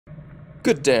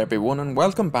Good day everyone and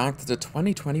welcome back to the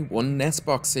 2021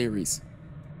 Nestbox series.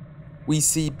 We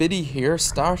see Biddy here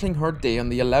starting her day on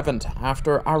the 11th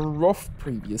after a rough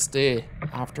previous day,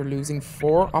 after losing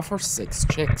 4 of her 6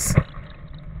 chicks.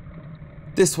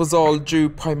 This was all due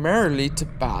primarily to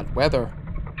bad weather.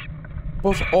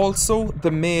 But also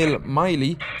the male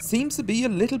Miley seems to be a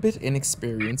little bit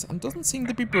inexperienced and doesn't seem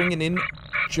to be bringing in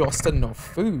just enough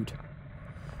food.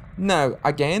 Now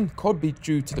again, could be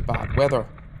due to the bad weather.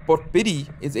 But Biddy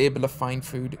is able to find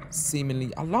food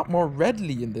seemingly a lot more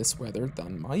readily in this weather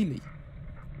than Miley.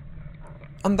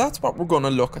 And that's what we're going to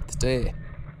look at today.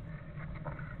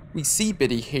 We see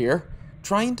Biddy here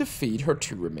trying to feed her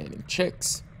 2 remaining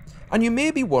chicks. And you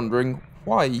may be wondering,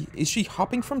 why is she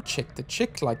hopping from chick to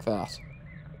chick like that?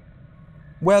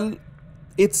 Well,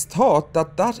 it's thought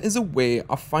that that is a way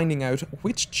of finding out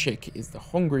which chick is the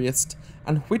hungriest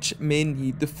and which may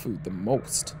need the food the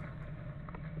most.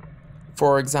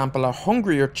 For example, a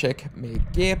hungrier chick may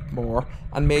gape more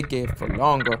and may gape for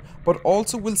longer, but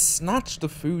also will snatch the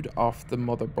food off the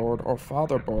mother bird or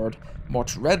father bird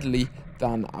much readily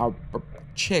than a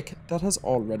chick that has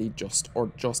already just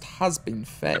has been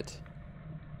fed.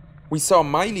 We saw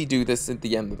Miley do this at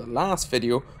the end of the last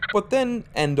video, but then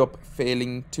end up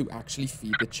failing to actually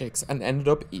feed the chicks and ended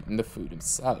up eating the food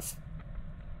himself.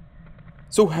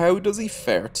 So how does he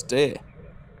fare today?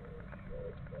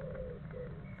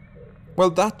 Well,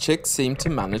 that chick seemed to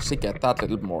manage to get that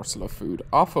little morsel of food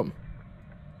off him.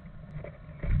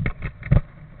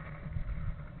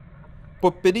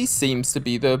 But Biddy seems to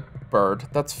be the bird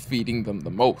that's feeding them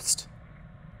the most.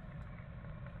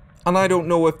 And I don't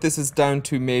know if this is down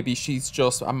to maybe she's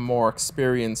just a more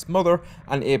experienced mother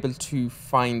and able to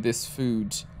find this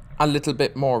food a little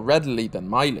bit more readily than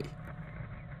Miley.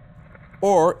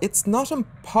 Or it's not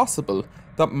impossible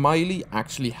that Miley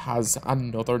actually has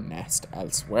another nest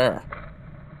elsewhere.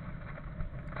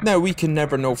 Now we can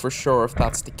never know for sure if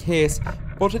that's the case,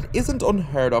 but it isn't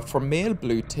unheard of for male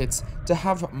blue tits to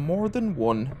have more than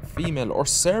one female or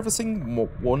servicing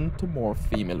one to more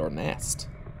female or nest.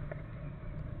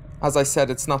 As I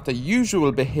said, it's not the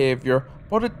usual behaviour,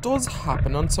 but it does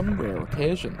happen on some rare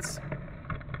occasions.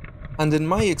 And in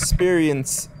my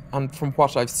experience, and from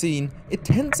what I've seen, it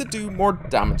tends to do more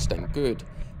damage than good.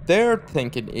 Their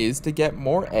thinking is to get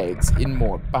more eggs in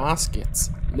more baskets,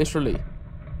 literally.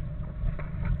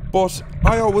 But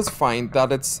I always find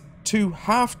that it's 2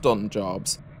 half-done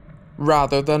jobs,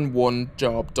 rather than one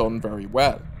job done very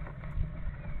well.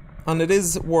 And it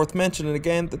is worth mentioning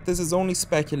again that this is only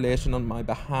speculation on my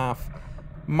behalf.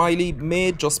 Miley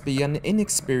may just be an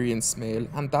inexperienced male,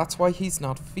 and that's why he's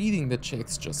not feeding the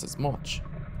chicks just as much.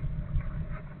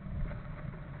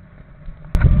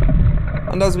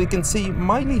 And as we can see,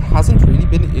 Miley hasn't really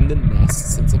been in the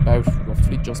nest since about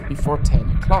roughly just before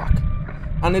 10 o'clock.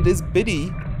 And it is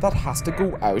Biddy that has to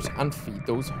go out and feed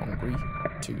those hungry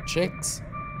 2 chicks.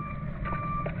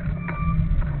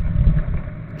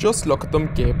 Just look at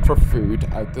them gape for food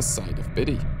out the side of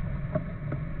Biddy.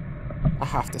 I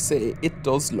have to say, it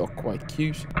does look quite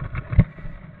cute.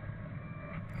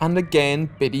 And again,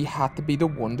 Biddy had to be the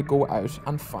one to go out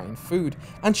and find food,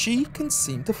 and she can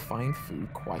seem to find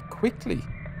food quite quickly.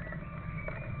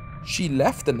 She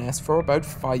left the nest for about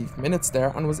 5 minutes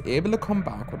there and was able to come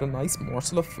back with a nice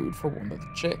morsel of food for one of the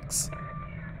chicks.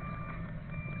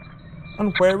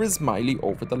 And where is Miley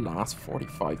over the last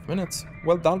 45 minutes?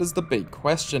 Well, that is the big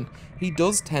question. He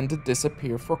does tend to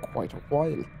disappear for quite a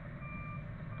while.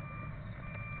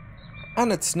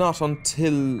 And it's not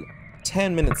until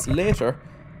 10 minutes later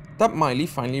that Miley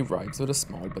finally arrives with a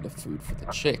small bit of food for the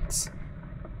chicks.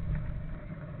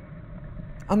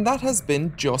 And that has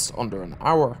been just under an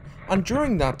hour, and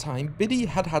during that time Biddy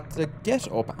had to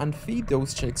get up and feed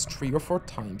those chicks 3 or 4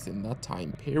 times in that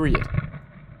time period.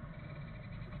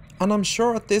 And I'm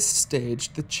sure at this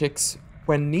stage the chicks,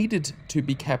 when needed to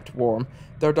be kept warm,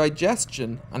 their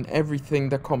digestion and everything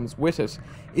that comes with it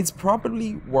is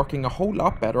probably working a whole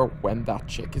lot better when that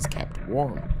chick is kept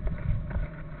warm.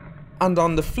 And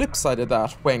on the flip side of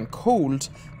that, when cold,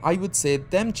 I would say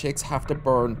them chicks have to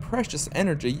burn precious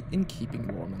energy in keeping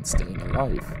warm and staying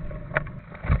alive.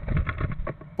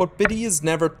 But Biddy is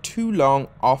never too long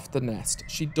off the nest.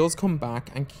 She does come back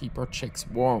and keep her chicks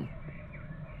warm.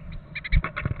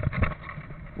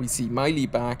 We see Miley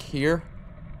back here,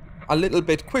 a little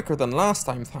bit quicker than last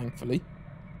time thankfully,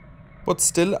 but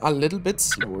still a little bit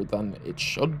slower than it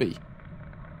should be.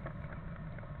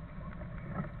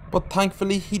 But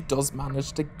thankfully he does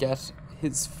manage to get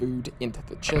his food into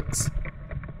the chicks.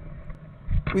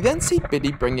 We then see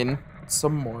Biddy bring in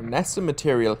some more nesting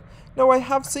material. Now I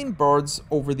have seen birds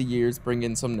over the years bring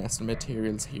in some nesting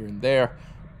materials here and there,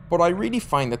 But I really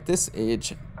find at this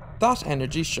age, that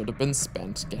energy should have been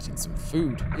spent getting some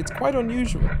food. It's quite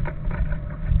unusual.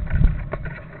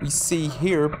 We see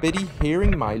here Biddy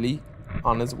hearing Miley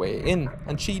on his way in,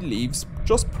 and she leaves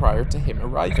just prior to him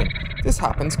arriving. This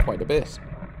happens quite a bit.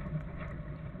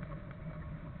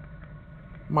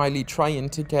 Miley trying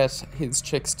to get his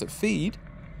chicks to feed.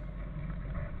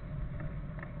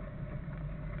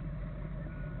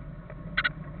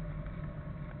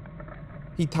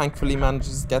 He thankfully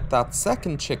manages to get that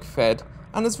second chick fed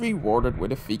and is rewarded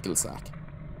with a fecal sack.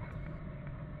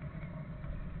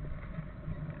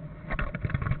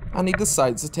 And he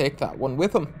decides to take that one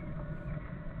with him.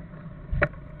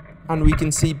 And we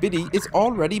can see Biddy is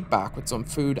already back with some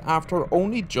food after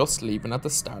only just leaving at the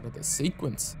start of this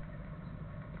sequence.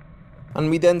 And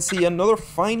we then see another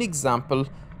fine example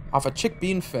of a chick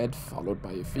being fed followed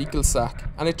by a fecal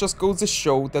sack, and it just goes to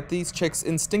show that these chicks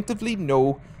instinctively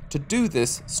know to do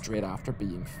this straight after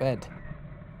being fed,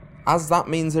 as that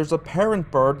means there's a parent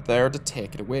bird there to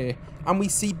take it away, and we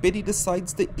see Biddy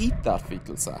decides to eat that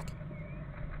fecal sack.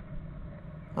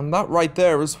 And that right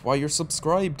there is why you're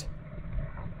subscribed.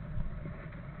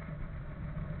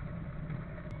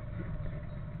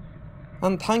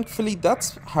 And thankfully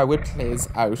that's how it plays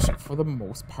out for the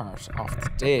most part of the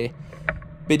day.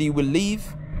 Biddy will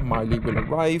leave, Miley will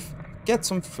arrive, get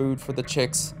some food for the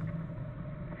chicks,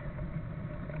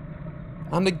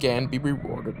 and again be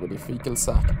rewarded with a fecal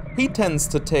sack. He tends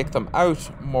to take them out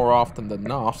more often than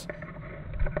not,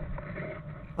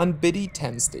 and Biddy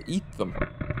tends to eat them.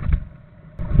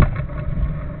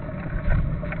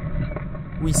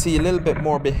 We see a little bit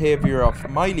more behaviour of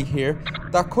Miley here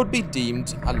that could be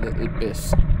deemed a little bit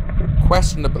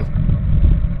questionable.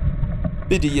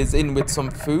 Biddy is in with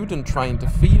some food and trying to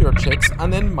feed her chicks,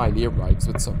 and then Miley arrives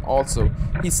with some also.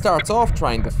 He starts off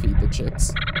trying to feed the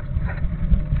chicks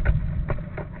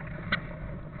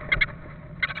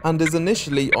and is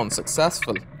initially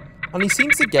unsuccessful, and he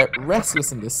seems to get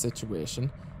restless in this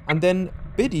situation, and then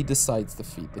Biddy decides to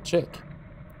feed the chick.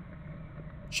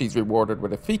 She's rewarded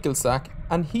with a fecal sack,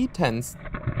 and he tends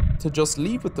to just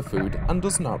leave with the food and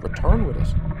does not return with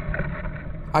it.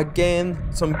 Again,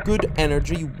 some good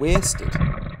energy wasted.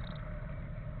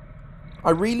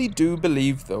 I really do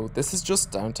believe though this is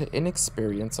just down to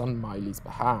inexperience on Miley's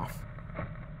behalf.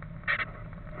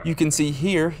 You can see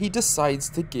here he decides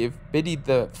to give Biddy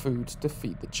the food to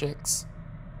feed the chicks.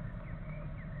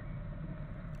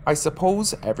 I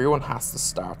suppose everyone has to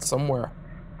start somewhere.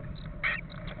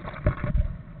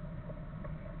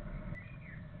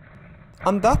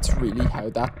 And that's really how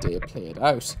that day played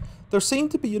out. There seemed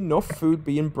to be enough food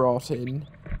being brought in,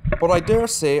 but I dare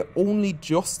say only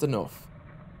just enough.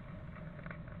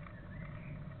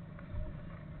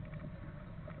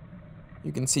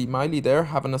 You can see Miley there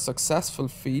having a successful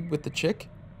feed with the chick.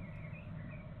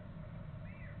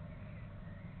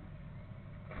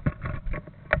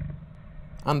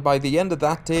 And by the end of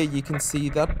that day you can see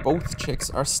that both chicks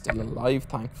are still alive,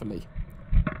 thankfully.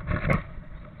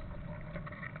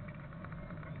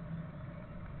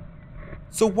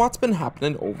 So what's been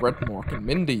happening over at Mork and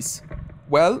Mindy's?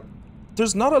 Well,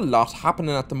 there's not a lot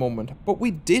happening at the moment, but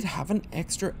we did have an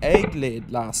extra egg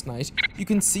laid last night. You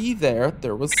can see there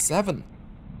was 7.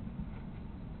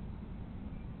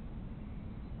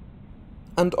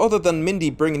 And other than Mindy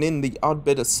bringing in the odd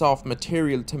bit of soft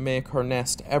material to make her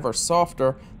nest ever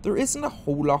softer, there isn't a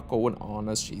whole lot going on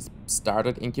as she's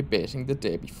started incubating the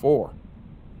day before.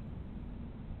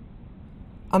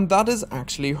 And that is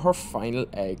actually her final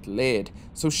egg laid,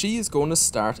 so she is going to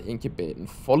start incubating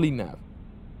fully now.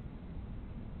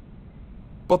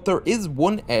 But there is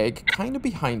one egg kind of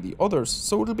behind the others,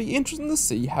 so it'll be interesting to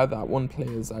see how that one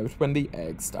plays out when the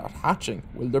eggs start hatching.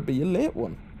 Will there be a late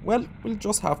one? Well, we'll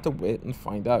just have to wait and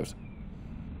find out.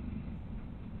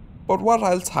 But what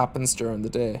else happens during the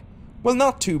day? Well,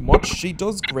 not too much. She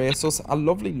does grace us a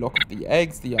lovely look at the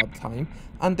eggs the odd time,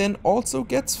 and then also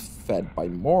gets fed by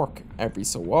Mork every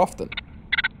so often.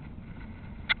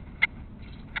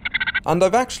 And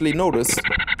I've actually noticed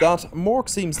that Mork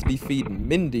seems to be feeding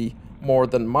Mindy more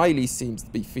than Miley seems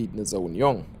to be feeding his own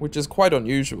young, which is quite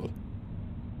unusual.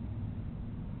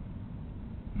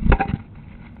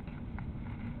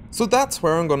 So that's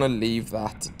where I'm going to leave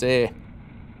that today.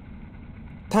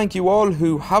 Thank you all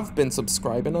who have been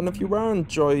subscribing, and if you are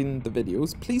enjoying the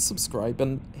videos, please subscribe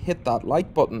and hit that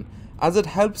like button, as it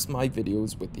helps my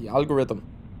videos with the algorithm.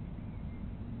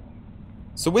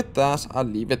 So with that, I'll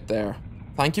leave it there.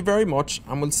 Thank you very much,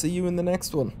 and we'll see you in the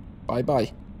next one. Bye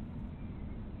bye.